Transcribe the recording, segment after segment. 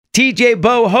TJ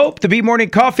Bo Hope, the B Morning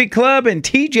Coffee Club, and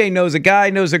TJ knows a guy,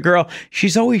 knows a girl.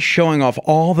 She's always showing off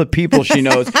all the people she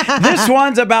knows. This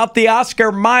one's about the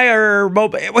Oscar Meyer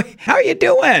mobile. How are you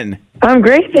doing? I'm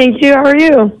great, thank you. How are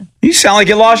you? You sound like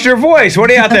you lost your voice. What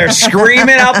are you out there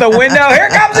screaming out the window? Here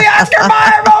comes the Oscar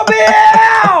Meyer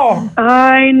mobile!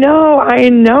 I know.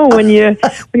 When you're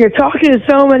talking to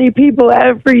so many people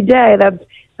every day,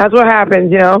 that's what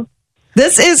happens, you know.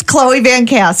 This is Chloe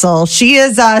Vancastle. She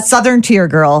is a Southern Tier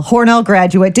girl, Hornell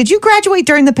graduate. Did you graduate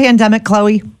during the pandemic,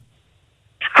 Chloe?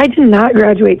 I did not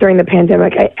graduate during the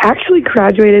pandemic. I actually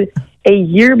graduated a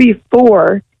year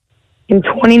before in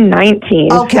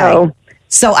 2019. Okay.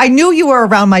 So I knew you were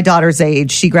around my daughter's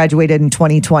age. She graduated in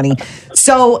 2020.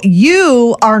 So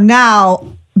you are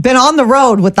now been on the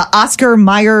road with the Oscar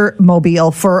Meyer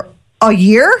mobile for a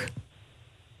year?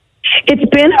 It's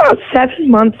been about 7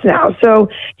 months now. So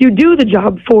you do the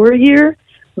job for a year,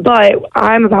 but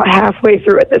I'm about halfway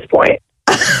through at this point.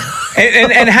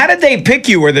 And how did they pick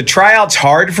you? Were the tryouts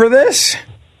hard for this?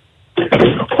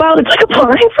 Well, it's like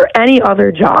applying for any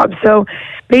other job. So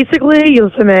basically,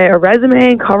 you'll submit a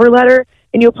resume and cover letter,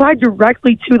 and you apply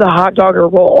directly to the hot dogger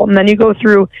role. And then you go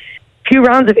through a few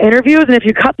rounds of interviews, and if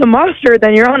you cut the mustard,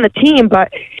 then you're on the team.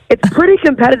 But it's pretty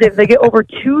competitive. They get over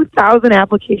 2,000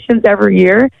 applications every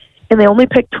year, and they only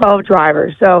pick 12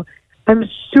 drivers. So I'm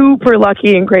super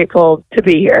lucky and grateful to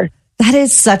be here. That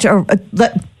is such a...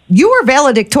 You were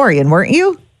valedictorian, weren't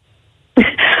you?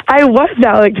 I was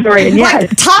valedictorian, yes.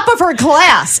 Like, top of her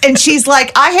class. And she's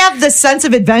like, I have this sense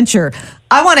of adventure.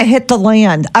 I want to hit the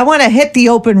land. I want to hit the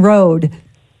open road.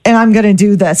 And I'm going to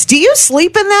do this. Do you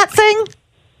sleep in that thing?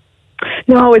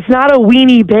 No, it's not a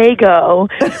weenie bago.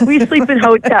 We sleep in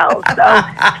hotels. So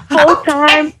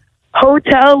full-time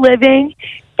hotel living.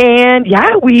 And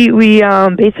yeah, we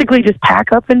basically just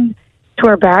pack up into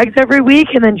our bags every week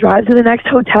and then drive to the next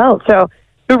hotel. So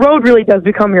the road really does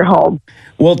become your home.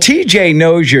 Well, TJ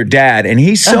knows your dad, and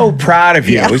he's so proud of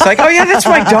you. Yeah. He's like, oh, yeah, that's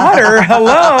my daughter.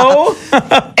 Hello.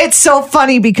 It's so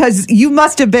funny because you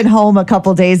must have been home a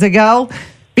couple days ago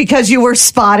because you were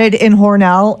spotted in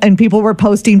Hornell, and people were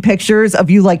posting pictures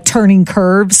of you, like, turning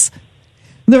curves.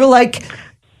 They were like,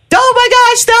 oh, my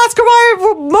gosh, the Oscar Meyer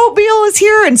mobile is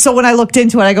here. And so when I looked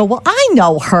into it, I go, well, I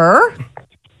know her.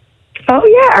 Oh,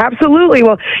 yeah, absolutely.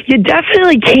 Well, you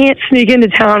definitely can't sneak into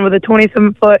town with a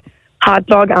 27-foot hot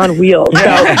dog on wheels. So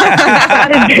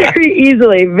that is very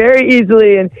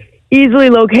easily and easily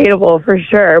locatable for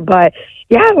sure. But,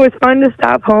 yeah, it was fun to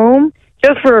stop home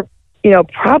just for,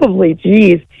 probably,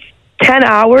 10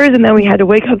 hours. And then we had to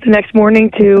wake up the next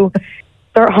morning to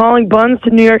start hauling buns to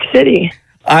New York City.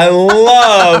 I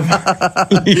love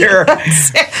your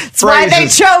That's why they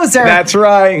chose her. That's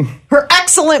right. Her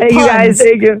excellent puns. You guys,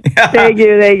 thank you. Thank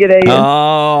you.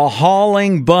 Oh,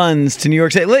 hauling buns to New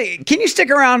York City. Can you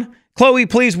stick around? Chloe,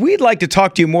 please, we'd like to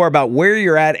talk to you more about where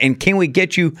you're at and can we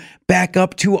get you back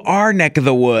up to our neck of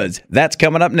the woods? That's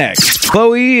coming up next.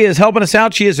 Chloe is helping us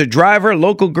out. She is a driver,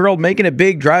 local girl, making it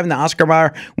big, driving the Oscar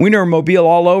Meyer Weinermobile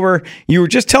all over. You were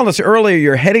just telling us earlier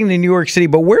you're heading to New York City,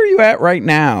 but where are you at right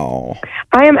now?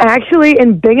 I am actually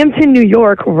in Binghamton, New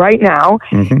York right now.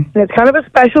 Mm-hmm. And it's kind of a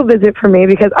special visit for me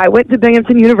because I went to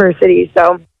Binghamton University.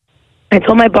 So I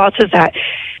told my bosses that,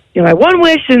 my one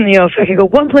wish, and, if I could go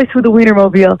one place with the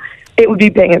Weinermobile, it would be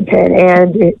Binghamton.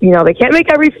 And, they can't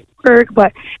make everything work,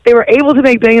 but they were able to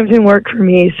make Binghamton work for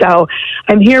me. So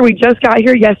I'm here. We just got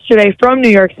here yesterday from New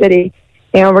York City,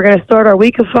 and we're going to start our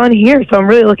week of fun here. So I'm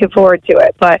really looking forward to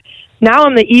it. But now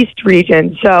I'm the East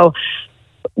region, so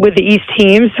with the East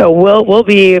team. So we'll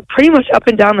be pretty much up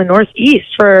and down the Northeast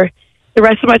for the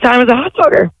rest of my time as a hot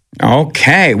dogger.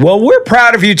 Okay. Well, we're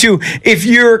proud of you, too. If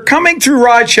you're coming through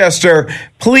Rochester,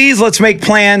 please let's make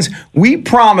plans. We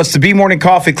promise the B Morning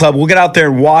Coffee Club, we'll get out there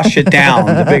and wash it down,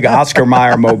 the big Oscar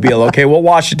Meyer mobile, okay? We'll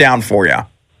wash it down for you.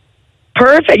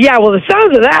 Perfect. Yeah, well, the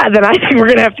sounds of that, then I think we're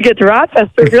going to have to get to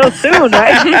Rochester real soon,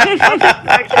 right?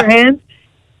 Extra hands.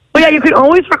 Well, yeah, you can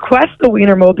always request the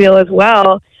Weinermobile as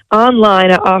well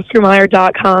online at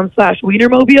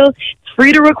oscarmeyer.com/Weinermobile. It's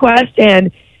free to request,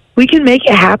 and we can make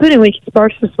it happen and we can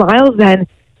spark some smiles and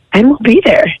we'll be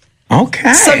there.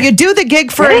 Okay. So you do the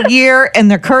gig for a year and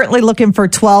they're currently looking for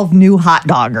 12 new hot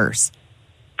doggers.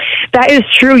 That is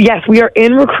true. Yes, we are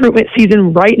in recruitment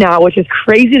season right now, which is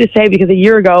crazy to say because a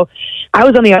year ago I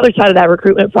was on the other side of that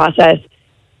recruitment process.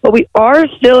 But we are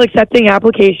still accepting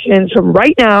applications from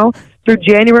right now through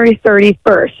January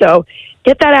 31st. So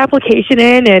get that application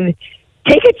in and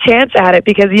take a chance at it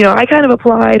because, I kind of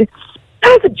applied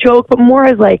not as a joke, but more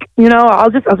as like, I'll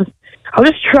just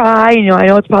try. I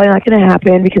know it's probably not going to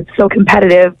happen because it's so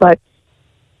competitive, but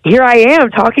here I am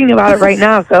talking about it right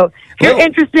now. So if you're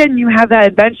interested and you have that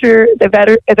adventure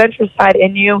side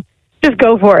in you, just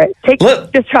go for it.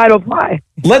 Just try to apply.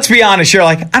 Let's be honest. You're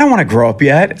like, I don't want to grow up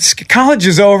yet. College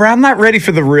is over. I'm not ready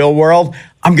for the real world.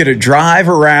 I'm going to drive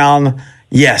around,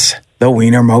 the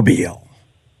Weinermobile.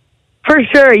 For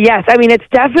sure, yes. I mean, it's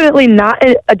definitely not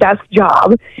a desk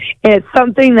job. And it's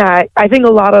something that I think a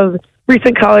lot of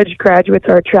recent college graduates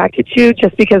are attracted to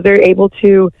just because they're able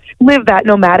to live that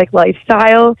nomadic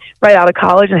lifestyle right out of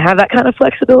college and have that kind of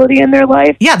flexibility in their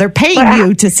life. Yeah, they're paying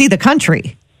you to see the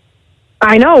country.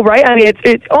 I know, right? I mean,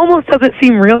 it almost doesn't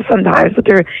seem real sometimes, but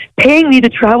they're paying me to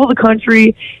travel the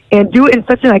country and do it in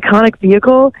such an iconic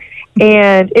vehicle.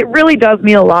 And it really does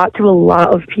mean a lot to a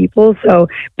lot of people. So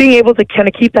being able to kind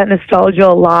of keep that nostalgia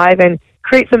alive and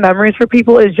create some memories for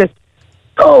people is just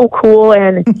so cool.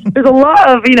 And there's a lot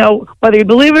of, whether you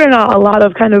believe it or not, a lot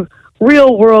of kind of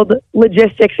real world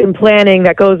logistics and planning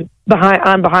that goes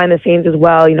behind the scenes as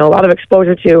well. A lot of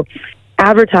exposure to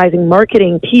advertising,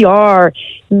 marketing, PR,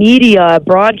 media,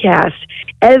 broadcast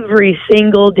every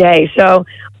single day. So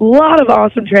a lot of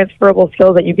awesome transferable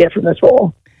skills that you get from this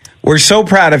role. We're so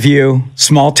proud of you,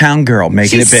 small town girl,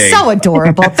 making it big. She's so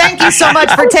adorable. Thank you so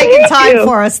much for taking time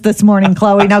for us this morning,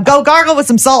 Chloe. Now go gargle with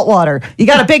some salt water. You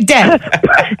got a big day.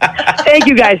 Thank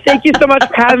you, guys. Thank you so much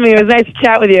for having me. It was nice to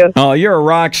chat with you. Oh, you're a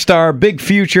rock star. Big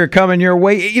future coming your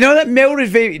way. That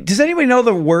motivated. Does anybody know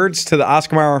the words to the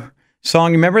Oscar Mayer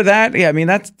song? You remember that? Yeah, I mean,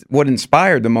 that's what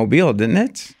inspired the Mobile, didn't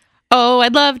it? Oh,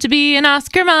 I'd love to be an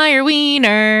Oscar Mayer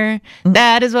wiener.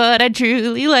 That is what I'd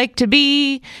truly like to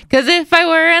be. 'Cause if I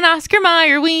were an Oscar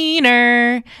Mayer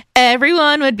wiener,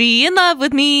 everyone would be in love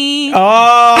with me.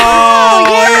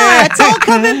 Oh yeah. It's all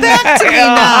coming back to me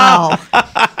now.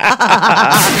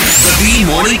 The B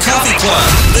Morning Coffee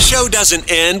Club. The show doesn't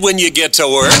end when you get to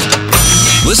work.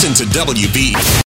 Listen to WB